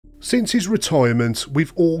Since his retirement,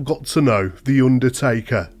 we've all got to know The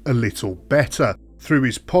Undertaker a little better. Through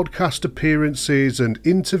his podcast appearances and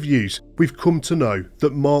interviews, we've come to know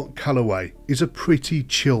that Mark Calloway is a pretty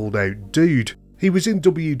chilled out dude. He was in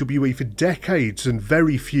WWE for decades and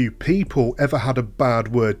very few people ever had a bad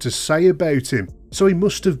word to say about him, so he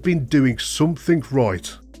must have been doing something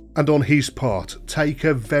right. And on his part,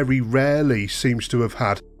 Taker very rarely seems to have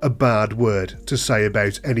had a bad word to say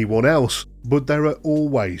about anyone else, but there are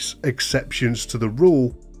always exceptions to the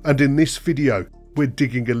rule, and in this video we're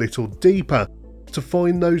digging a little deeper to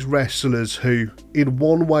find those wrestlers who, in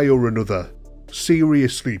one way or another,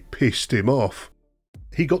 seriously pissed him off.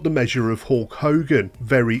 He got the measure of Hulk Hogan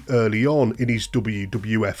very early on in his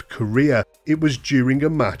WWF career. It was during a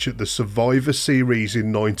match at the Survivor Series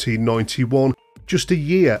in 1991, just a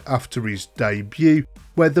year after his debut,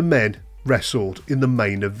 where the men wrestled in the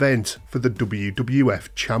main event for the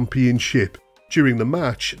WWF Championship. During the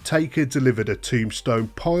match, Taker delivered a tombstone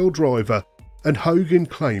piledriver, and Hogan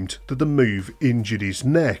claimed that the move injured his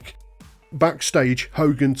neck. Backstage,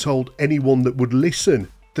 Hogan told anyone that would listen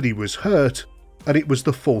that he was hurt and it was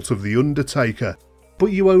the fault of The Undertaker,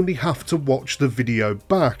 but you only have to watch the video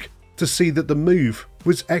back to see that the move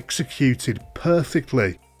was executed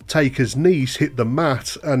perfectly. Taker's knees hit the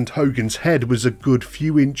mat and Hogan's head was a good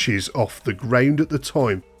few inches off the ground at the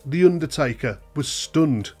time. The Undertaker was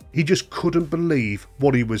stunned. He just couldn't believe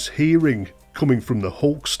what he was hearing coming from the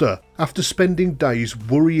Hulkster. After spending days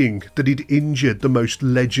worrying that he'd injured the most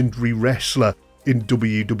legendary wrestler in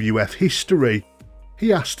WWF history,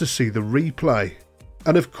 he asked to see the replay.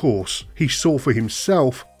 And of course, he saw for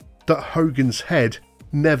himself that Hogan's head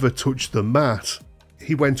never touched the mat.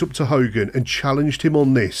 He went up to Hogan and challenged him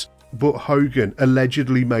on this, but Hogan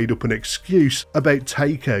allegedly made up an excuse about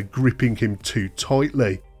Taker gripping him too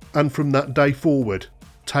tightly. And from that day forward,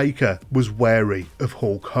 Taker was wary of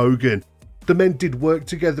Hulk Hogan. The men did work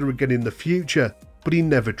together again in the future, but he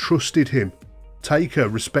never trusted him. Taker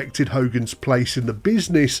respected Hogan's place in the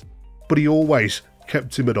business, but he always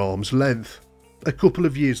kept him at arm's length. A couple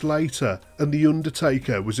of years later, and The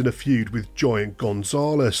Undertaker was in a feud with Giant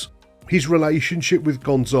Gonzalez. His relationship with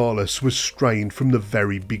Gonzalez was strained from the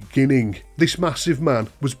very beginning. This massive man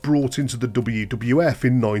was brought into the WWF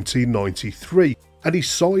in 1993, and his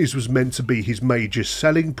size was meant to be his major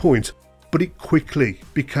selling point, but it quickly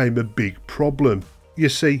became a big problem. You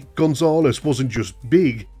see, Gonzalez wasn't just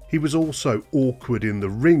big, he was also awkward in the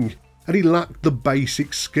ring, and he lacked the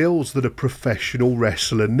basic skills that a professional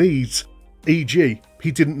wrestler needs, e.g.,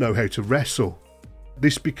 he didn't know how to wrestle.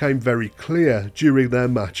 This became very clear during their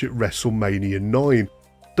match at WrestleMania 9.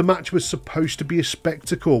 The match was supposed to be a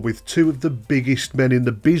spectacle with two of the biggest men in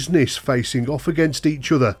the business facing off against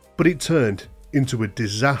each other, but it turned into a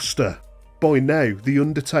disaster. By now, The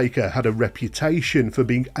Undertaker had a reputation for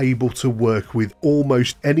being able to work with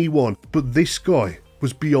almost anyone, but this guy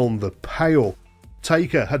was beyond the pale.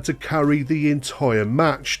 Taker had to carry the entire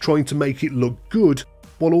match trying to make it look good,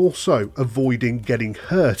 while also avoiding getting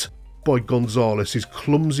hurt by Gonzalez's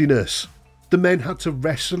clumsiness. The men had to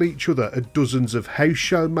wrestle each other at dozens of house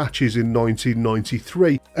show matches in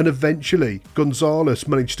 1993, and eventually Gonzalez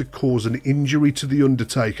managed to cause an injury to The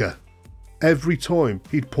Undertaker. Every time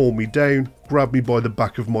he'd pull me down, grab me by the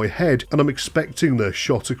back of my head, and I'm expecting the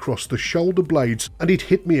shot across the shoulder blades, and he'd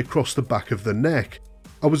hit me across the back of the neck.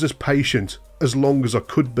 I was as patient as long as I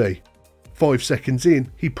could be. 5 seconds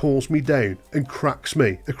in, he pulls me down and cracks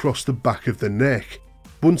me across the back of the neck.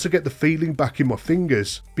 Once I get the feeling back in my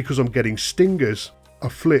fingers, because I'm getting stingers, I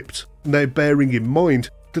flipped. Now, bearing in mind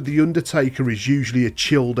that The Undertaker is usually a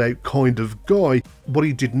chilled out kind of guy, what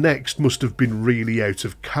he did next must have been really out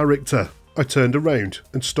of character. I turned around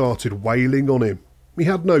and started wailing on him. He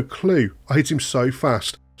had no clue. I hit him so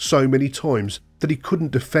fast, so many times, that he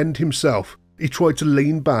couldn't defend himself. He tried to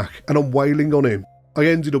lean back and I'm wailing on him. I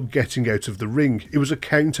ended up getting out of the ring. It was a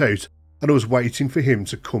count out and I was waiting for him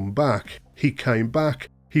to come back. He came back,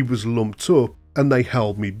 he was lumped up and they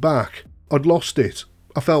held me back. I'd lost it.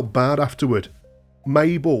 I felt bad afterward.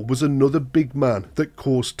 Mabel was another big man that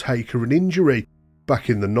caused Taker an injury back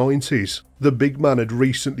in the 90s. The big man had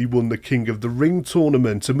recently won the King of the Ring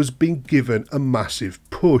tournament and was being given a massive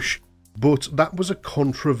push. But that was a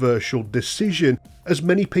controversial decision, as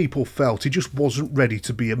many people felt he just wasn't ready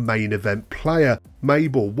to be a main event player.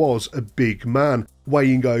 Mabel was a big man,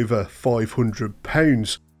 weighing over 500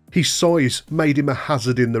 pounds. His size made him a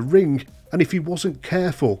hazard in the ring, and if he wasn't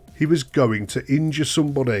careful, he was going to injure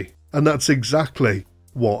somebody. And that's exactly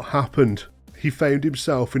what happened. He found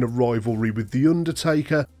himself in a rivalry with The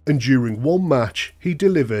Undertaker, and during one match, he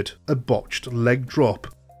delivered a botched leg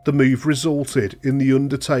drop. The move resulted in The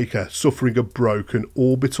Undertaker suffering a broken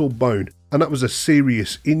orbital bone, and that was a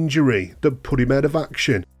serious injury that put him out of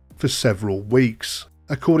action for several weeks.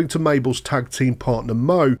 According to Mabel's tag team partner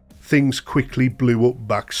Mo, things quickly blew up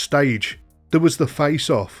backstage. There was the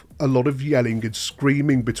face-off, a lot of yelling and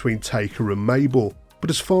screaming between Taker and Mabel, but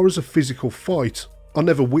as far as a physical fight, I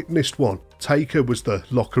never witnessed one. Taker was the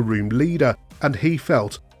locker room leader, and he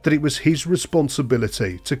felt that it was his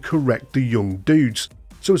responsibility to correct the young dudes.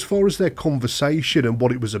 So as far as their conversation and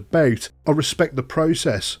what it was about, I respect the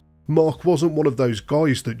process. Mark wasn't one of those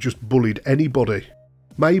guys that just bullied anybody.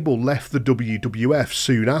 Mabel left the WWF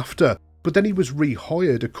soon after, but then he was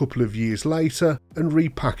rehired a couple of years later and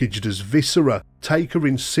repackaged as Viscera. Taker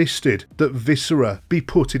insisted that Viscera be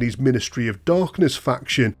put in his Ministry of Darkness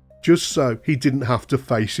faction just so he didn't have to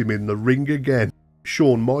face him in the ring again.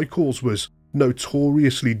 Shawn Michaels was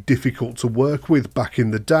notoriously difficult to work with back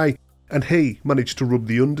in the day, and he managed to rub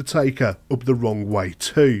The Undertaker up the wrong way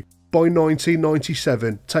too. By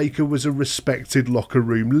 1997, Taker was a respected locker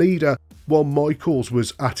room leader, while Michaels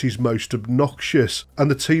was at his most obnoxious, and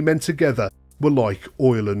the two men together were like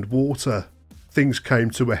oil and water. Things came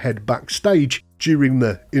to a head backstage during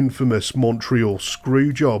the infamous Montreal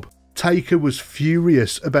Screwjob. Taker was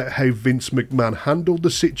furious about how Vince McMahon handled the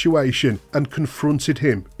situation and confronted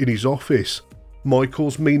him in his office.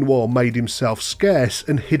 Michaels meanwhile made himself scarce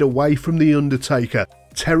and hid away from The Undertaker,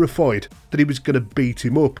 terrified that he was going to beat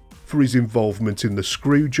him up for his involvement in the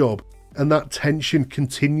Screwjob, and that tension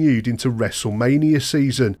continued into WrestleMania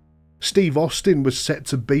season. Steve Austin was set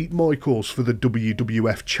to beat Michaels for the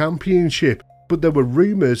WWF Championship, but there were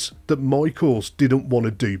rumours that Michaels didn't want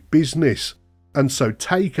to do business, and so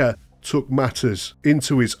Taker took matters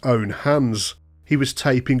into his own hands. He was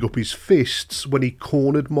taping up his fists when he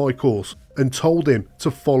cornered Michaels and told him to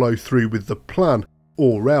follow through with the plan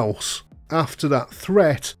or else. After that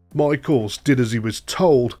threat, Michaels did as he was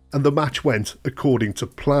told and the match went according to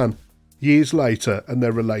plan. Years later, and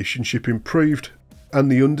their relationship improved,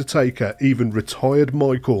 and The Undertaker even retired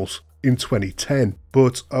Michaels in 2010.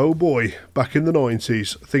 But oh boy, back in the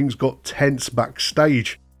 90s, things got tense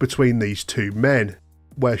backstage between these two men.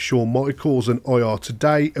 Where Shawn Michaels and I are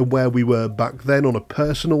today and where we were back then on a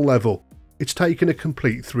personal level, it's taken a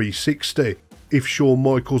complete 360. If Shawn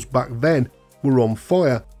Michaels back then were on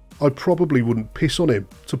fire, I probably wouldn't piss on him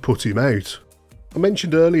to put him out. I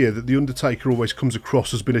mentioned earlier that The Undertaker always comes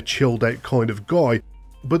across as being a chilled out kind of guy,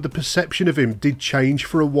 but the perception of him did change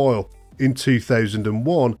for a while in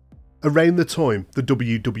 2001, around the time the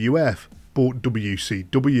WWF bought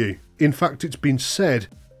WCW. In fact, it's been said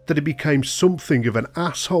that he became something of an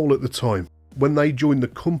asshole at the time. When they joined the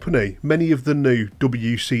company, many of the new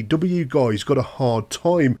WCW guys got a hard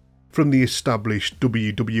time from the established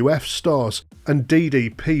WWF stars, and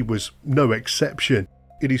DDP was no exception.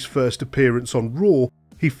 In his first appearance on Raw,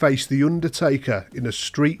 he faced The Undertaker in a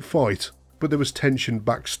street fight, but there was tension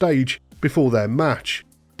backstage before their match.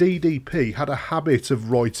 DDP had a habit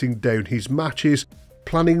of writing down his matches,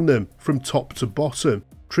 planning them from top to bottom.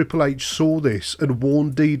 Triple H saw this and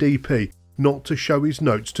warned DDP not to show his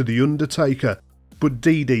notes to The Undertaker, but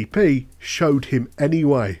DDP showed him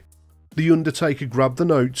anyway. The Undertaker grabbed the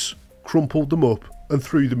notes, crumpled them up and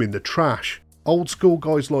threw them in the trash. Old school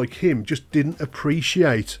guys like him just didn't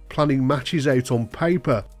appreciate planning matches out on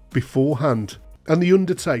paper beforehand, and The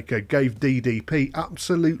Undertaker gave DDP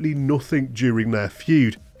absolutely nothing during their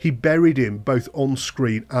feud. He buried him both on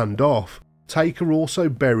screen and off. Taker also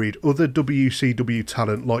buried other WCW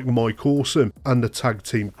talent like Mike Awesome and the tag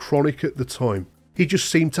team Chronic at the time. He just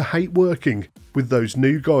seemed to hate working with those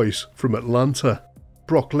new guys from Atlanta.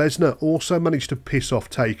 Brock Lesnar also managed to piss off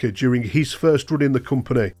Taker during his first run in the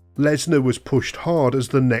company. Lesnar was pushed hard as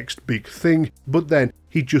the next big thing, but then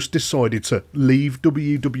he just decided to leave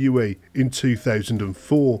WWE in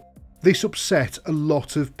 2004. This upset a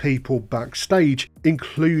lot of people backstage,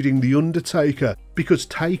 including The Undertaker, because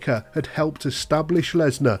Taker had helped establish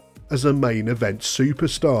Lesnar as a main event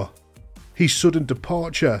superstar. His sudden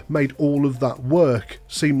departure made all of that work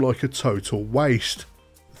seem like a total waste.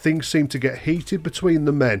 Things seemed to get heated between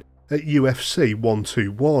the men at UFC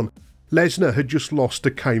 121. Lesnar had just lost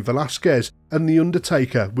to Cain Velasquez and The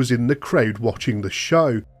Undertaker was in the crowd watching the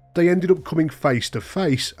show. They ended up coming face to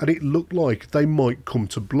face and it looked like they might come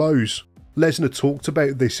to blows. Lesnar talked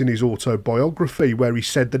about this in his autobiography where he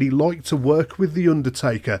said that he liked to work with The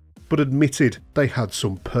Undertaker but admitted they had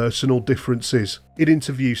some personal differences. In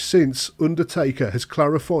interviews since, Undertaker has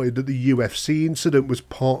clarified that the UFC incident was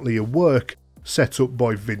partly a work set up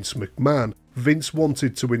by Vince McMahon. Vince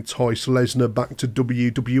wanted to entice Lesnar back to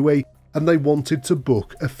WWE and they wanted to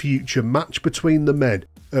book a future match between the men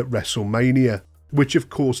at WrestleMania. which of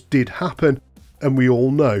course did happen, and we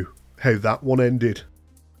all know how that one ended.